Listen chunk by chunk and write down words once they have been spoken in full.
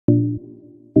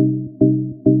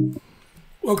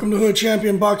Welcome to Hood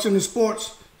Champion Boxing and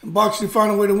Sports. In boxing, you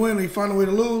find a way to win, or you find a way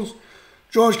to lose.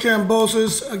 George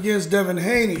Kambosos against Devin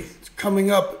Haney. It's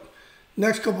coming up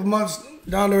next couple months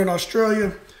down there in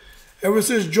Australia. Ever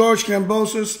since George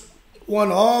Kambosos won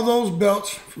all those belts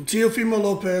from Teofimo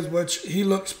Lopez, which he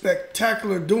looked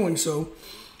spectacular doing so,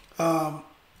 all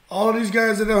of these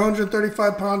guys in the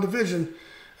 135-pound division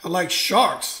are like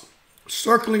sharks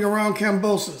circling around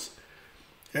Kambosas.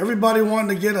 Everybody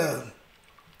wanting to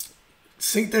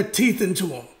sink their teeth into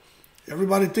him.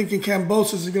 Everybody thinking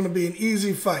Kambosas is going to be an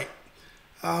easy fight.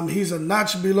 He's a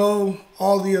notch below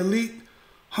all the elite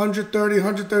 130,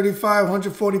 135,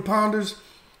 140 pounders.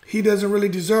 He doesn't really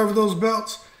deserve those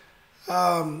belts.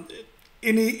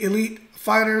 Any elite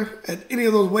fighter at any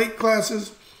of those weight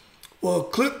classes will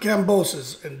clip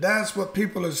Kambosas, and that's what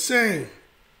people are saying.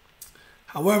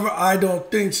 However, I don't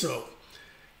think so.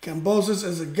 Kambosas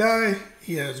is a guy,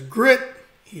 he has grit,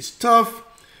 he's tough,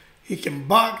 he can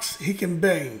box, he can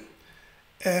bang.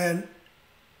 And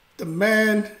the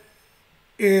man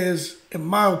is, in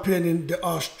my opinion, the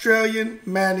Australian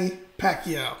Manny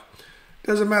Pacquiao.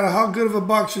 Doesn't matter how good of a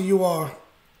boxer you are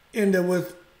in there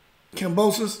with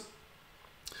Kambosas,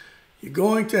 you're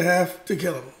going to have to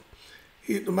kill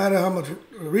him. No matter how much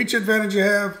reach advantage you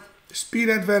have, speed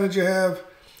advantage you have,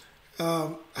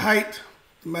 height,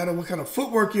 no matter what kind of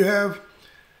footwork you have,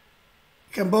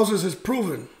 Kambosas has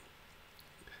proven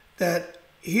that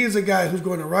he is a guy who's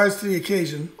going to rise to the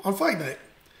occasion on fight night.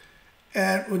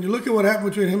 And when you look at what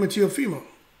happened between him and Teofimo,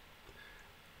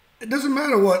 it doesn't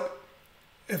matter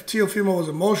if Teofimo was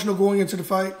emotional going into the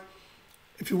fight,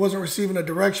 if he wasn't receiving a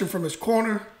direction from his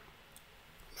corner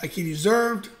like he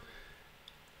deserved.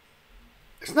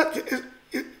 None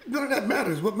of that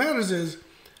matters. What matters is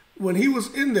when he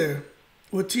was in there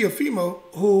with Teofimo,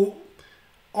 who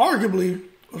arguably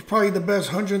was probably the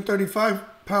best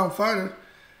 135-pound fighter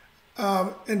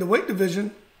in the weight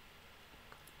division,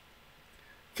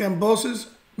 Kambosas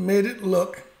made it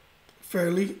look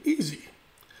fairly easy.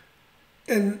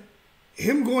 And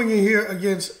him going in here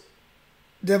against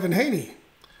Devin Haney,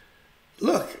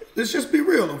 look, let's just be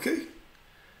real, okay?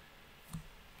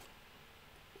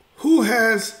 Who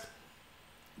has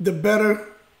the better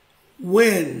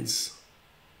wins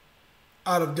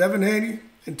out of Devin Haney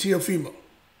and Teofimo?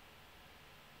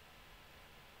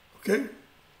 Okay?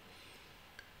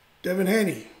 Devin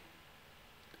Haney,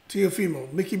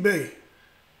 Teofimo, Mickey Bay.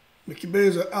 Mickey Bay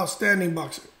is an outstanding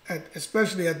boxer,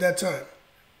 especially at that time.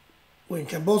 When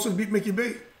Kambosas beat Mickey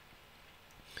Bay,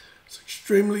 it's an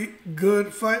extremely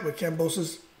good fight, but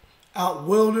Kambosas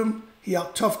out-willed him, he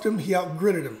out-toughed him, he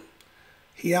out-gritted him.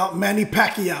 He out-Manny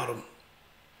Pacquiao'd him.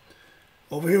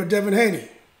 Over here with Devin Haney,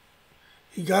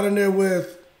 he got in there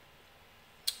with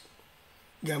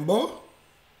Gamboa.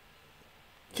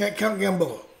 Can't count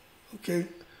Gamboa, okay?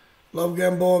 Love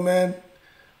Gamboa, man.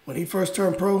 When he first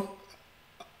turned pro,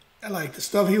 I like the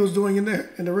stuff he was doing in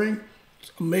there in the ring.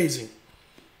 It's amazing.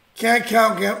 Can't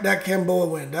count that Gamboa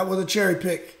win. That was a cherry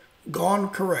pick. Gone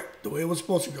correct, the way it was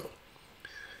supposed to go.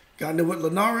 Got in there with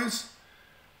Linares.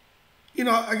 You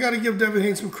know, I got to give Devin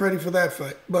Haney some credit for that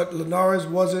fight. But Linares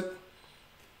wasn't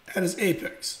at his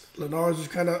apex. Linares was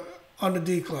kind of on the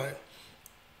decline.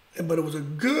 But it was a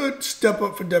good step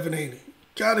up for Devin Haney.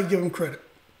 Got to give him credit.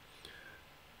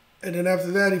 And then after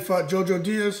that, he fought Jojo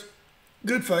Diaz.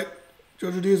 Good fight.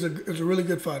 Jojo Diaz is a really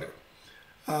good fighter.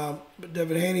 But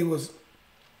Devin Haney was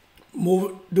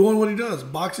doing what he does,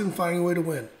 boxing, finding a way to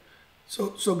win.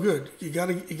 So good. You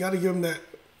gotta give him that.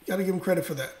 You gotta give him credit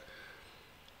for that.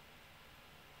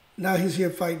 Now he's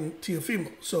here fighting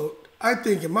Teofimo. So I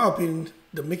think, in my opinion,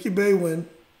 the Mickey Bay win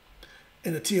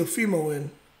and the Teofimo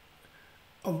win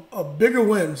are bigger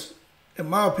wins, in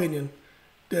my opinion,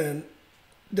 than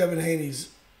Devin Haney's,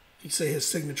 you say, his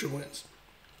signature wins.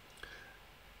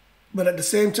 But at the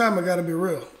same time, I got to be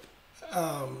real.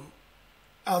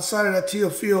 Outside of the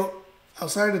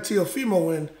Teofimo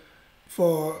win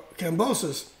for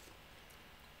Kambosas,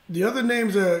 the other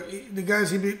names are the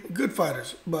guys he beat, good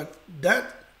fighters. But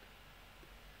that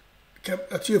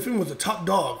Teofimo was a top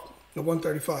dog at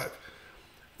 135.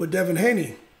 With Devin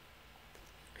Haney,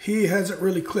 he hasn't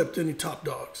really clipped any top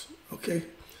dogs. Okay,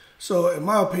 so in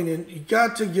my opinion, you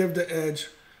got to give the edge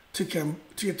to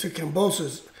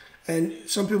Kambosas. And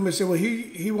some people may say, well,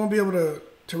 he won't be able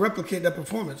to replicate that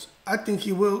performance. I think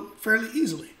he will fairly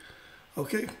easily.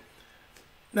 Okay?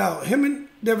 Now, him and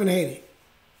Devin Haney.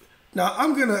 Now,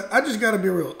 I just got to be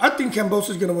real. I think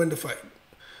Kambosas is going to win the fight.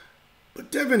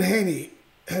 But Devin Haney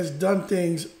has done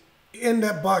things in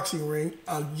that boxing ring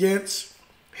against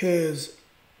his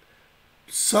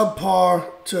subpar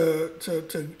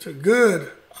to good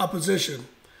opposition,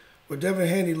 where Devin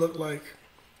Haney looked like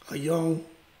a young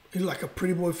He's like a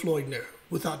pretty boy Floyd in there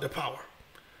without the power.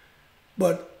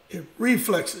 But it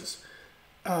reflexes,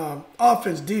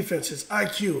 offense, defense, his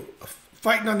IQ,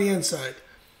 fighting on the inside,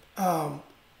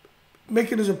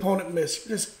 making his opponent miss.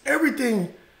 Just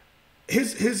everything,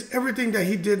 his everything that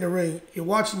he did in the ring, you're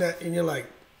watching that and you're like,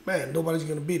 man, nobody's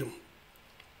going to beat him.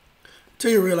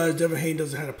 Until you realize Devin Haney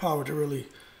doesn't have the power to really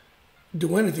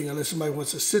do anything unless somebody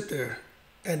wants to sit there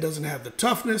and doesn't have the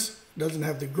toughness, doesn't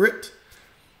have the grit.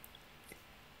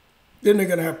 Then they're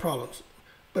going to have problems.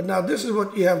 But now this is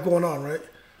what you have going on, right?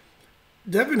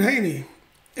 Devin Haney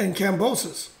and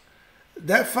Kambosas.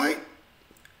 That fight,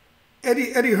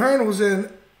 Eddie Hearn was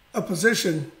in a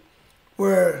position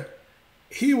where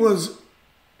he was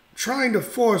trying to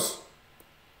force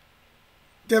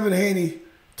Devin Haney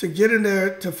to get in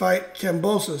there to fight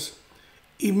Kambosas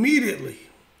immediately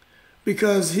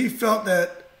because he felt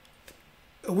that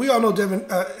we all know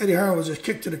Eddie Hearn was just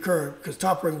kicked to the curb because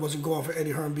Top Rank wasn't going for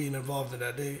Eddie Hearn being involved in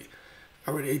that. They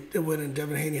went and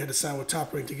Devin Haney had to sign with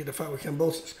Top Rank to get the fight with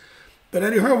Kambosas. But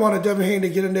Eddie Hearn wanted Devin Haney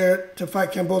to get in there to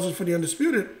fight Kambosas for the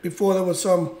Undisputed before there was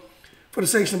for the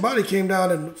sanctioned body came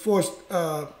down and forced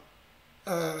Lomachenko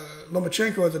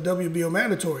as a WBO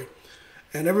mandatory.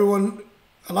 And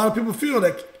a lot of people feel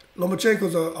that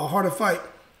Lomachenko's a harder fight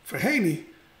for Haney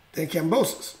than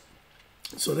Kambosas.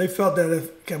 So they felt that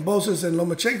if Kambosas and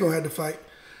Lomachenko had to fight,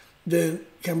 then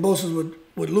Kambosas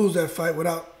would lose that fight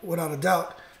without a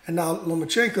doubt. And now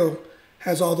Lomachenko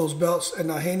has all those belts, and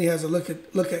now Haney has a look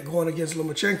at going against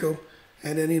Lomachenko.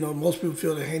 And then, most people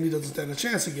feel that Haney doesn't stand a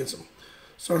chance against him.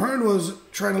 So Hearn was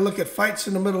trying to look at fights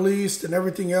in the Middle East and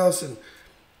everything else, and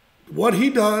what he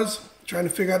does, trying to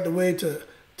figure out the way to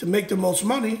make the most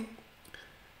money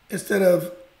instead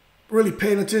of really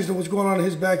paying attention to what's going on in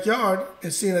his backyard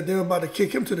and seeing that they're about to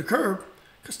kick him to the curb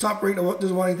because Top Rank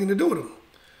doesn't want anything to do with him.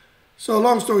 So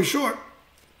long story short,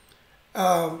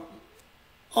 all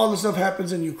this stuff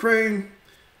happens in Ukraine.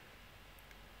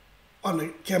 On the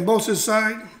Kambosas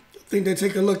side, I think they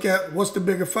take a look at what's the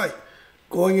bigger fight.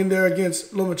 Going in there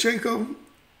against Lomachenko,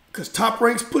 because Top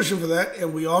Rank's pushing for that,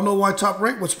 and we all know why Top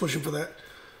Rank was pushing for that.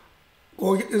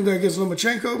 Going in there against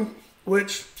Lomachenko,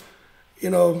 which,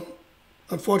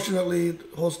 unfortunately,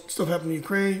 the whole stuff happened in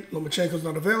Ukraine. Lomachenko's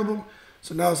not available.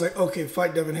 So now it's like, okay,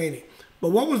 fight Devin Haney.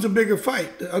 But what was the bigger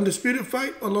fight? The Undisputed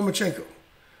fight or Lomachenko?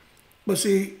 But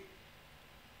see,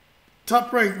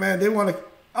 Top Rank, man,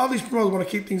 all these promoters want to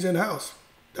keep things in-house.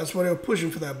 That's why they were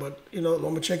pushing for that. But,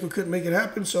 Lomachenko couldn't make it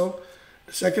happen. So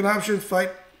the second option, fight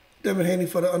Devin Haney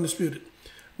for the Undisputed.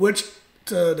 Which,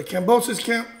 to the Kambosas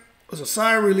camp, was a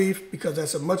sigh of relief because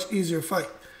that's a much easier fight.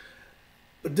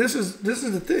 But this is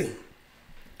the thing.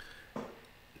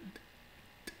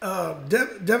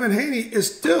 Devin Haney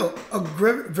is still a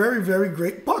very, very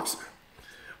great boxer.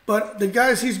 But the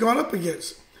guys he's gone up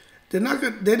against, they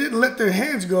didn't let their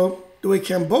hands go the way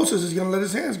Kambosas is going to let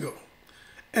his hands go.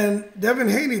 And Devin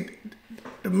Haney,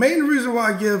 the main reason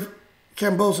why I give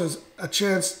Kambosas a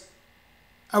chance,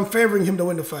 I'm favoring him to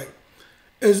win the fight,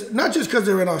 is not just because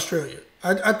they're in Australia.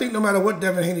 I think no matter what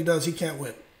Devin Haney does, he can't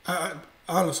win,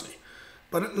 honestly.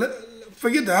 But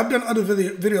forget that. I've done other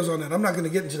videos on that. I'm not going to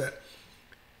get into that.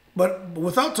 But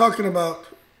without talking about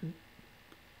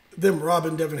them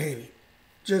robbing Devin Haney,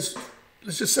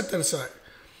 let's just set that aside.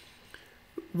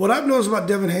 What I've noticed about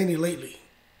Devin Haney lately,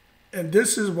 and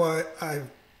this is why I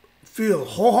feel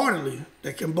wholeheartedly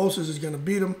that Kambosas is going to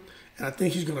beat him, and I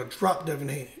think he's going to drop Devin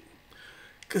Haney.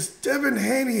 Because Devin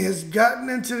Haney has gotten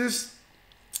into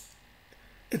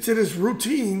this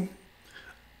routine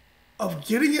of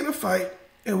getting in a fight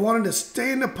and wanting to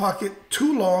stay in the pocket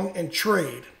too long and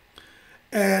trade.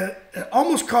 And it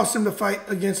almost cost him the fight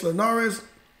against Linares,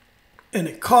 and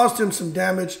it caused him some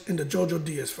damage in the Jojo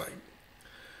Diaz fight.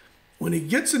 When he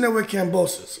gets in there with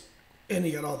Kambosas, and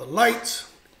he got all the lights,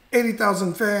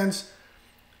 80,000 fans,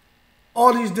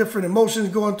 all these different emotions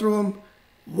going through him,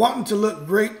 wanting to look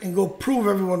great and go prove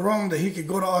everyone wrong that he could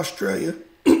go to Australia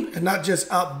and not just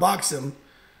outbox him,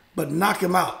 but knock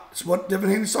him out. It's what Devin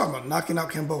Haney's talking about, knocking out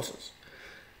Kambosas.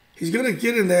 He's going to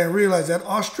get in there and realize that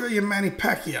Australian Manny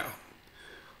Pacquiao,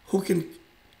 who can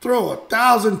throw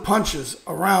 1,000 punches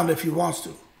around if he wants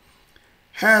to,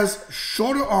 has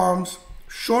shorter arms,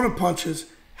 shorter punches,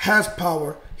 has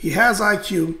power, he has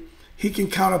IQ, he can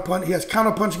counterpunch, he has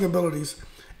counterpunching abilities,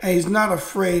 and he's not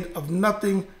afraid of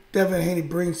nothing Devin Haney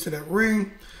brings to that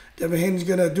ring. Devin Haney's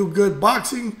going to do good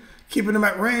boxing, keeping him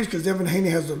at range because Devin Haney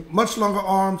has much longer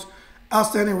arms,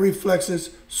 outstanding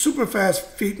reflexes, super fast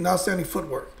feet, and outstanding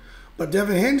footwork. But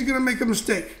Devin Haney's going to make a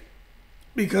mistake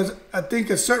because I think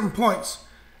at certain points,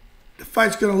 the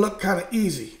fight's going to look kind of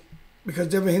easy. because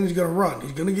Devin Haney's going to run.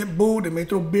 He's going to get booed. They may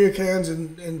throw beer cans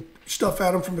and stuff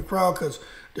at him from the crowd because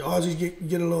the Aussies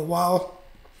get a little wild.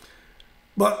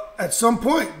 But at some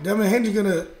point, Devin Haney's going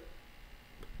to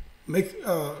make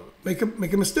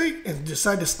a mistake and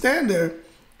decide to stand there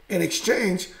and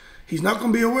exchange. He's not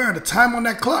going to be aware of the time on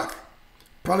that clock.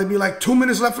 Probably be like 2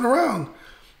 minutes left in the round.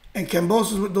 And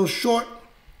Kambosas with those short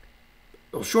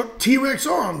T-Rex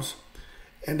arms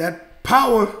and that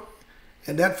power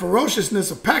and that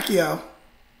ferociousness of Pacquiao,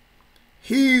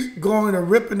 he's going to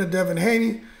rip into Devin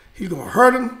Haney. He's going to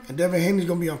hurt him, and Devin Haney's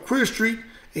going to be on Queer Street,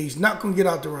 and he's not going to get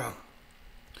out the round.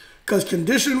 Because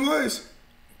condition-wise,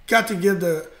 got to give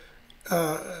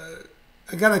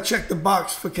I got to check the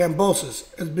box for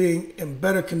Kambosas as being in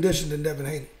better condition than Devin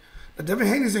Haney. Now, Devin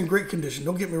Haney's in great condition,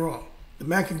 don't get me wrong. The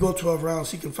man can go 12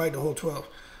 rounds, he can fight the whole 12.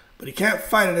 But he can't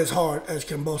fight it as hard as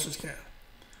Kambosas can.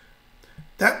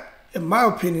 That, in my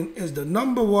opinion, is the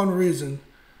number one reason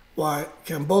why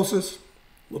Kambosas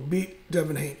will beat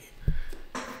Devin Haney.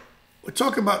 We're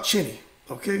talking about Chinny,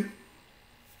 okay?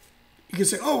 You can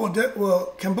say, oh,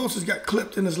 well, Kambosas got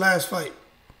clipped in his last fight.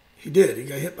 He did. He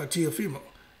got hit by Teofimo,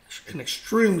 an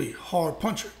extremely hard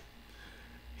puncher.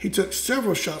 He took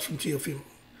several shots from Teofimo.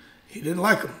 He didn't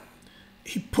like him.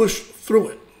 He pushed through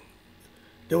it.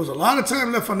 There was a lot of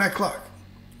time left on that clock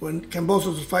when Kambosas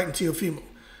was fighting Teofimo.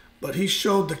 But he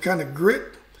showed the kind of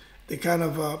grit, the kind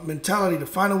of mentality to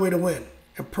find a way to win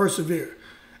and persevere.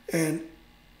 And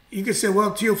you could say,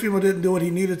 well, Teofimo didn't do what he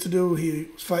needed to do. He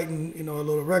was fighting, a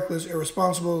little reckless,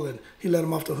 irresponsible, and he let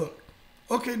him off the hook.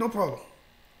 Okay, no problem.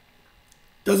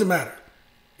 Doesn't matter.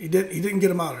 He didn't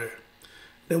get him out of there.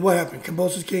 Then what happened?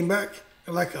 Kambosas came back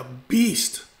like a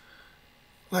beast.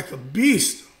 Like a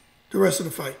beast the rest of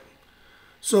the fight.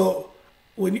 So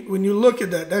when you look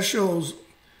at that, that shows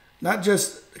not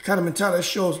just the kind of mentality, that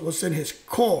shows what's in his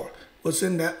core, what's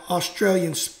in that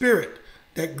Australian spirit,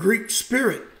 that Greek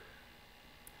spirit.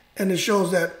 And it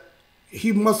shows that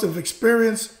he must have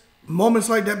experienced moments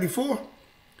like that before.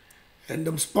 And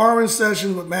them sparring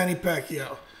sessions with Manny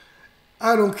Pacquiao.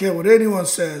 I don't care what anyone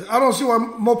says. I don't see why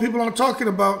more people aren't talking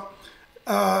about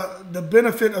the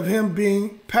benefit of him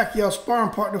being Pacquiao's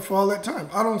sparring partner for all that time.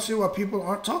 I don't see why people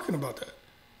aren't talking about that.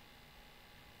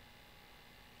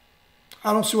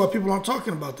 I don't see why people aren't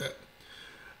talking about that.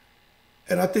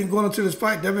 And I think going into this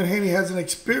fight, Devin Haney hasn't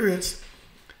experienced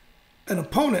an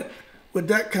opponent with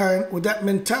that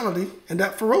mentality and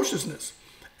that ferociousness.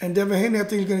 And Devin Haney, I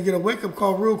think, is going to get a wake-up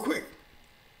call real quick.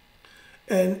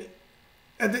 And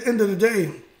at the end of the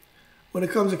day, when it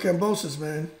comes to Kambosas,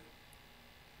 man,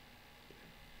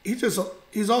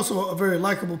 he's also a very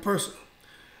likable person.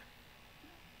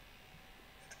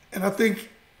 And I think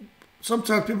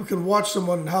sometimes people can watch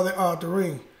someone and how they are at the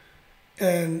ring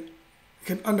and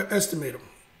can underestimate them.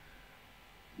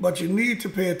 But you need to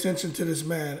pay attention to this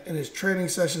man and his training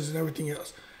sessions and everything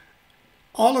else.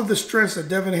 All of the strengths that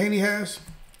Devin Haney has,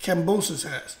 Kambosas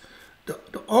has. The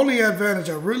only advantage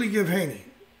I really give Haney,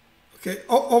 okay,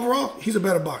 overall, he's a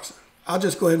better boxer. I'll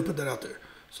just go ahead and put that out there.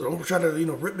 So don't try to,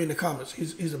 rip me in the comments.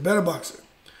 He's a better boxer.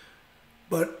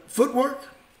 But footwork,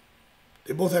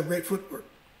 they both have great footwork.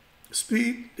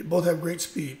 Speed, they both have great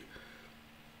speed.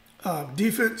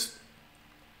 Defense,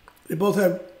 they both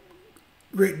have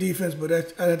great defense, but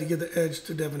I had to give the edge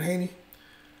to Devin Haney.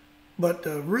 But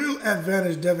the real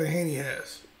advantage Devin Haney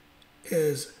has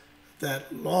is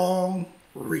that long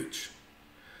reach.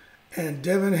 And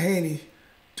Devin Haney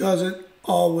doesn't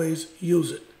always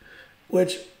use it,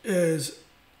 which is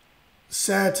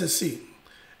sad to see.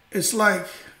 It's like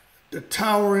the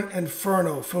towering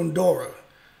inferno from Dora.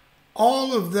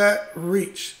 All of that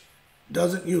reach,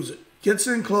 doesn't use it. Gets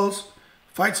in close,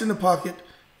 fights in the pocket,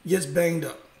 gets banged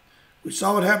up. We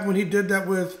saw what happened when he did that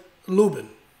with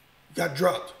Lubin. Got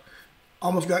dropped.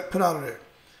 Almost got put out of there.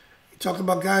 You talk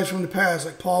about guys from the past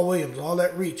like Paul Williams, all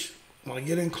that reach. Want to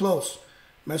get in close,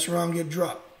 mess around, get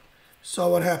dropped. Saw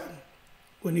what happened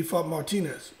when he fought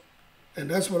Martinez. And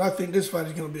that's what I think this fight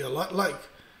is going to be a lot like.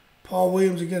 Paul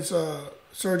Williams against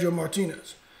Sergio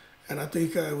Martinez. And I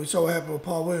think we saw what happened with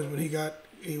Paul Williams when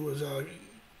he was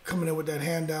coming in with that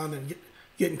hand down and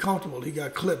getting comfortable. He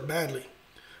got clipped badly.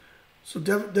 So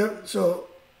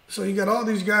you got all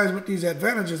these guys with these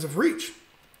advantages of reach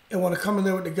and want to come in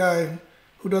there with the guy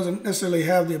who doesn't necessarily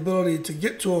have the ability to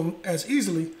get to him as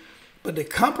easily, but they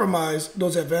compromise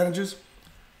those advantages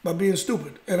by being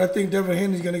stupid. And I think Devin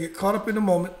Haney's going to get caught up in the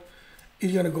moment.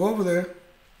 He's going to go over there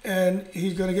and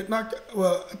he's going to get knocked out.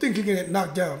 Well, I think he's going to get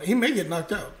knocked down. He may get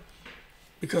knocked out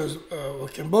because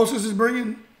what Kambosas is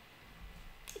bringing,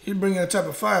 he's bringing a type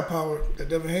of firepower that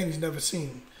Devin Haney's never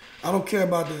seen. I don't care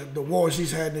about the wars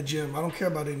he's had in the gym. I don't care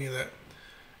about any of that.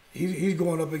 He's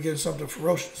going up against something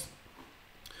ferocious.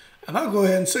 And I'll go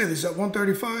ahead and say this, at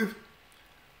 135,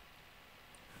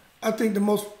 I think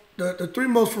the three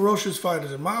most ferocious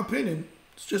fighters, in my opinion,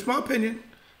 it's just my opinion,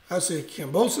 I'd say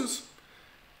Kambosas,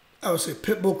 I would say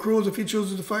Pitbull Cruz if he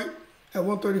chooses to fight at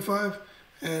 135,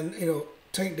 and,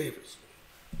 Tank Davis.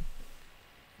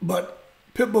 But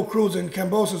Pitbull Cruz and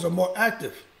Kambosas are more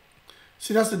active.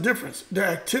 See, that's the difference. Their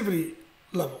activity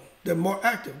level. They're more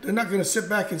active. They're not going to sit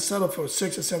back and settle for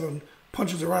 6 or 7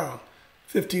 punches around,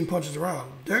 15 punches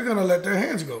around. They're going to let their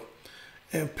hands go.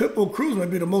 And Pitbull Cruz may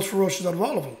be the most ferocious out of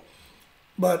all of them.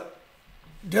 But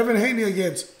Devin Haney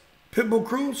against Pitbull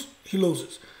Cruz, he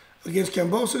loses. Against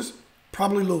Kambosas,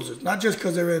 probably loses. Not just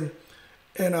because they're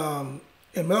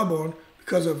in Melbourne,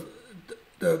 because of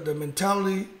the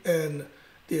mentality and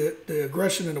the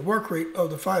aggression and the work rate of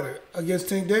the fighter. Against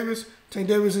Tank Davis isn't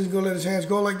going to let his hands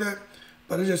go like that,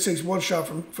 but it just takes one shot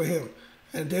for him.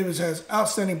 And Davis has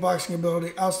outstanding boxing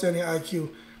ability, outstanding IQ.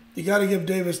 You got to give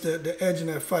Davis the edge in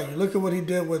that fight. You look at what he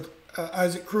did with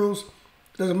Isaac Cruz.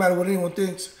 It doesn't matter what anyone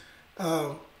thinks.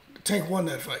 Tank won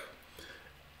that fight.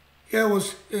 Yeah,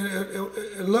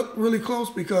 it looked really close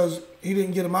because he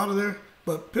didn't get him out of there.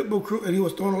 But Pitbull Cruz, and he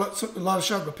was throwing a lot of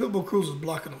shots, but Pitbull Cruz was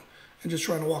blocking him and just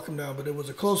trying to walk him down. But it was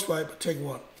a close fight, but Tank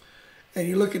won. And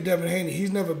you look at Devin Haney,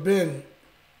 he's never been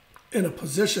in a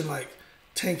position like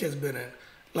Tank has been in,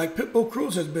 like Pitbull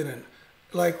Cruz has been in,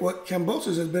 like what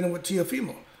Kambosas has been in with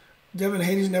Teofimo. Devin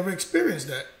Haney's never experienced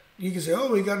that. You can say,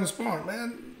 oh, he got in sparring.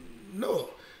 Man, no.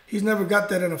 He's never got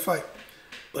that in a fight.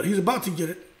 But he's about to get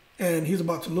it, and he's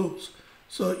about to lose.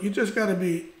 So you just gotta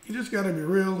be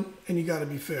real, and you gotta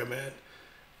be fair, man.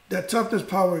 That toughness,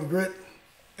 power, and grit,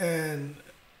 and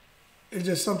it's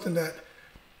just something that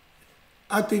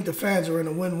I think the fans are in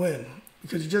a win-win,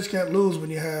 because you just can't lose when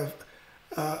you have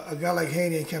a guy like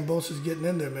Haney and Kambosas getting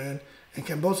in there, man. And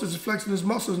Kambosas is flexing his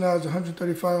muscles now as a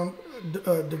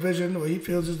 135 division, where he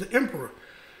feels is the emperor.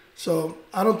 So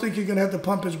I don't think he's going to have to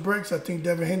pump his brakes. I think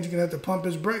Devin Haney's going to have to pump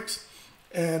his brakes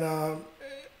and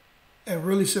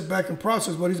really sit back and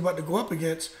process what he's about to go up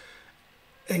against.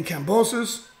 And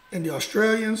Kambosas and the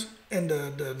Australians and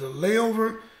the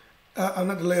layover,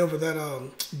 not the layover,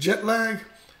 that jet lag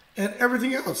and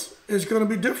everything else is going to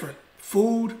be different.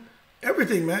 Food,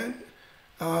 everything, man.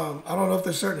 I don't know if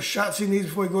there's certain shots he needs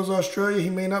before he goes to Australia. He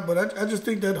may not, but I just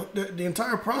think that the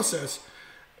entire process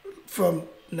from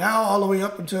now all the way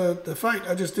up until the fight,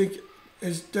 I just think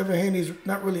is Devin Haney's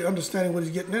not really understanding what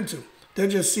he's getting into. They're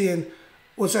just seeing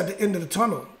what's at the end of the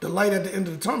tunnel, the light at the end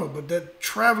of the tunnel. But that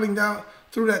traveling down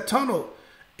through that tunnel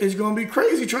is going to be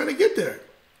crazy trying to get there.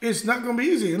 It's not going to be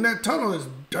easy. In that tunnel is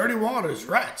dirty water, it's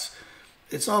rats.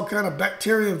 It's all kind of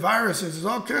bacteria and viruses. It's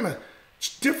all kind of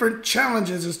different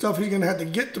challenges and stuff he's going to have to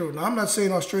get through. Now, I'm not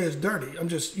saying Australia is dirty. I'm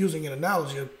just using an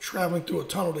analogy of traveling through a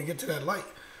tunnel to get to that light.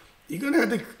 You're going to have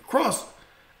to cross,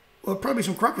 well, probably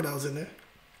some crocodiles in there.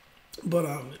 But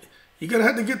you're going to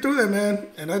have to get through that, man.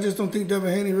 And I just don't think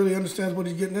Devin Haney really understands what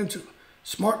he's getting into.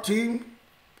 Smart team,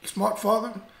 smart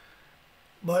father,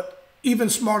 but even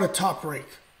smarter top rank,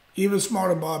 even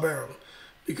smarter Bob Arum,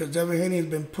 because Devin Haney has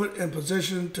been put in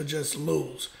position to just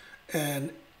lose.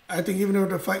 And I think even if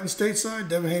they're fighting stateside,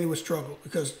 Devin Haney would struggle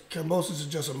because Kambosas is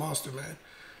just a monster, man.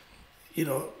 You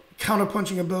know,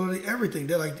 counter-punching ability, everything.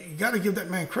 They're like, you got to give that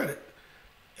man credit.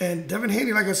 And Devin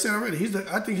Haney, like I said already,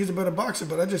 I think he's a better boxer,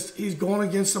 but he's going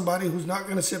against somebody who's not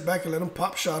going to sit back and let him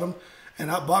pop shot him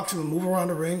and outbox him and move around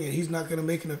the ring, and he's not going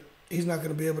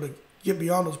to be able to get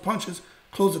beyond those punches,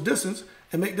 close the distance,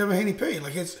 and make Devin Haney pay.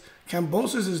 Like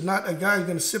Kambosas is not a guy who's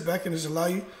going to sit back and just allow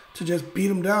you to just beat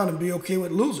him down and be okay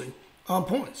with losing on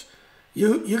points.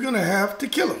 You're going to have to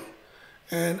kill him.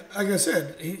 And like I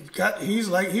said, he's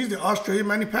the Australian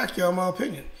Manny Pacquiao, in my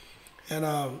opinion. And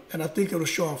I think it'll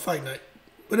show on fight night.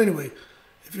 But anyway,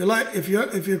 if you like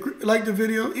the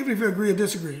video, even if you agree or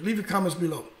disagree, leave your comments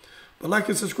below. But like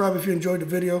and subscribe if you enjoyed the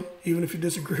video, even if you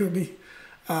disagree with me.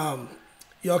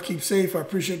 Y'all keep safe. I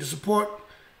appreciate the support.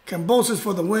 Kambosas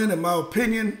for the win, in my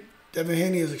opinion. Devin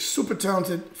Haney is a super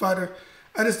talented fighter.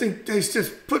 I just think they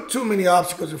just put too many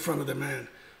obstacles in front of the man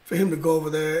for him to go over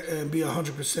there and be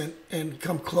 100% and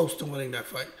come close to winning that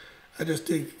fight. I just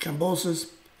think Kambosas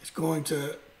is going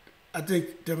to, I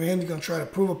think Devin Haney is going to try to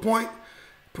prove a point,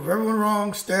 prove everyone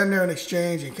wrong, stand there and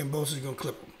exchange, and Kambosas is going to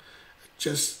clip him.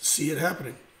 Just see it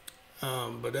happening.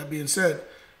 But that being said,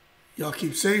 y'all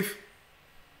keep safe.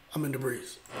 I'm in the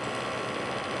breeze.